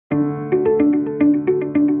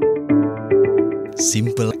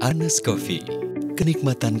Simple Honest Coffee,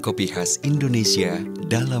 kenikmatan kopi khas Indonesia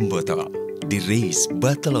dalam botol, di Race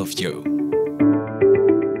Bottle of Joe.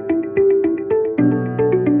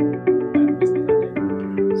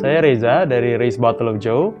 Saya Reza dari Race Bottle of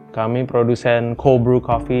Joe. Kami produsen cold brew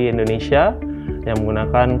coffee Indonesia yang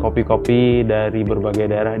menggunakan kopi-kopi dari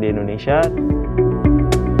berbagai daerah di Indonesia.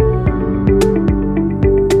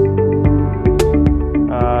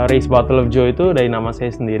 Race Bottle of Joe itu dari nama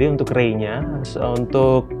saya sendiri untuk Ray-nya.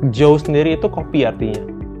 Untuk Joe sendiri itu kopi artinya.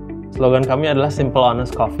 Slogan kami adalah Simple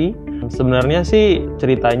Honest Coffee. Sebenarnya sih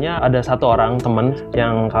ceritanya ada satu orang teman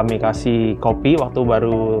yang kami kasih kopi waktu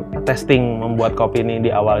baru testing membuat kopi ini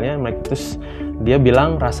di awalnya. Terus dia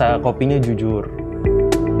bilang rasa kopinya jujur.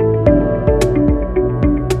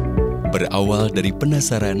 Berawal dari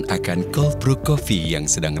penasaran akan cold brew coffee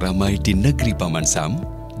yang sedang ramai di negeri Paman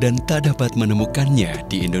Sam dan tak dapat menemukannya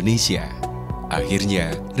di Indonesia, akhirnya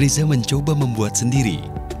Reza mencoba membuat sendiri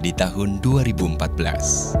di tahun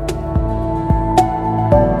 2014.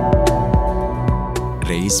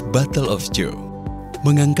 Race Bottle of Joe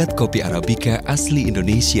mengangkat kopi Arabica asli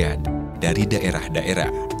Indonesia dari daerah-daerah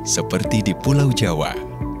seperti di Pulau Jawa,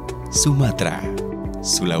 Sumatera,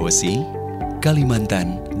 Sulawesi,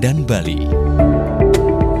 Kalimantan, dan Bali.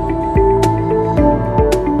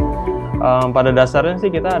 Pada dasarnya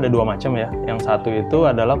sih kita ada dua macam ya. Yang satu itu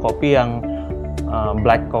adalah kopi yang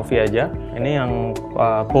black coffee aja. Ini yang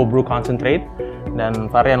cold brew concentrate.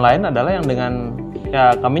 Dan varian lain adalah yang dengan,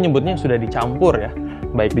 ya kami nyebutnya sudah dicampur ya.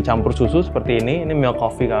 Baik dicampur susu seperti ini milk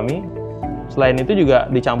coffee kami. Selain itu juga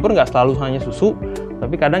dicampur nggak selalu hanya susu,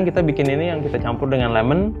 tapi kadang kita bikin ini yang kita campur dengan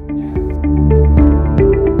lemon.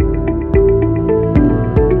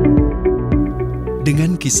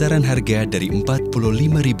 Dengan kisaran harga dari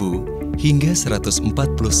Rp45.000 hingga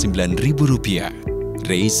Rp149.000,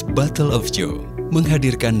 Race Bottle of Joe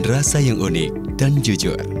menghadirkan rasa yang unik dan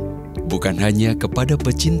jujur. Bukan hanya kepada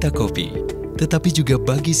pecinta kopi, tetapi juga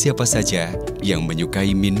bagi siapa saja yang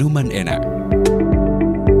menyukai minuman enak.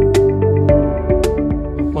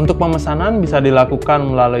 Untuk pemesanan bisa dilakukan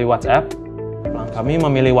melalui WhatsApp. Kami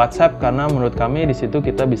memilih WhatsApp karena menurut kami di situ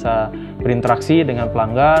kita bisa berinteraksi dengan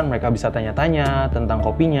pelanggan, mereka bisa tanya-tanya tentang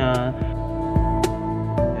kopinya.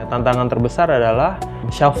 Ya, tantangan terbesar adalah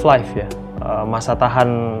shelf life ya, masa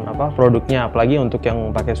tahan produknya, apalagi untuk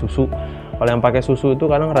yang pakai susu. Kalau yang pakai susu itu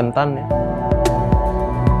kadang rentan ya.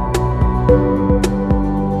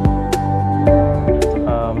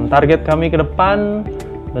 Target kami ke depan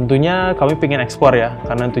tentunya kami ingin ekspor ya,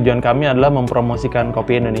 karena tujuan kami adalah mempromosikan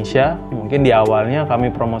kopi Indonesia. Mungkin di awalnya kami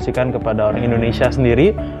promosikan kepada orang Indonesia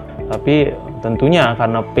sendiri, tapi tentunya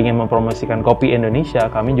karena ingin mempromosikan kopi Indonesia,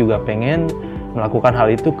 kami juga pengen melakukan hal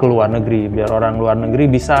itu ke luar negeri, biar orang luar negeri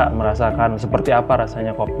bisa merasakan seperti apa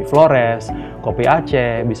rasanya kopi Flores, kopi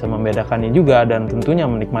Aceh, bisa membedakannya juga dan tentunya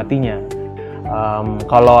menikmatinya.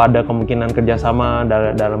 Kalau ada kemungkinan kerjasama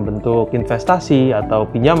dalam bentuk investasi atau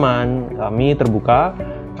pinjaman, kami terbuka.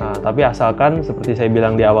 Tapi asalkan seperti saya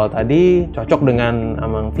bilang di awal tadi, cocok dengan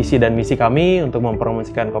visi dan misi kami untuk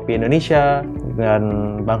mempromosikan kopi Indonesia dan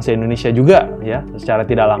bangsa Indonesia juga ya, secara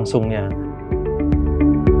tidak langsungnya.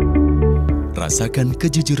 Rasakan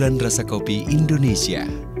kejujuran rasa kopi Indonesia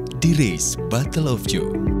di Race Bottle of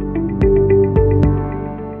Joe.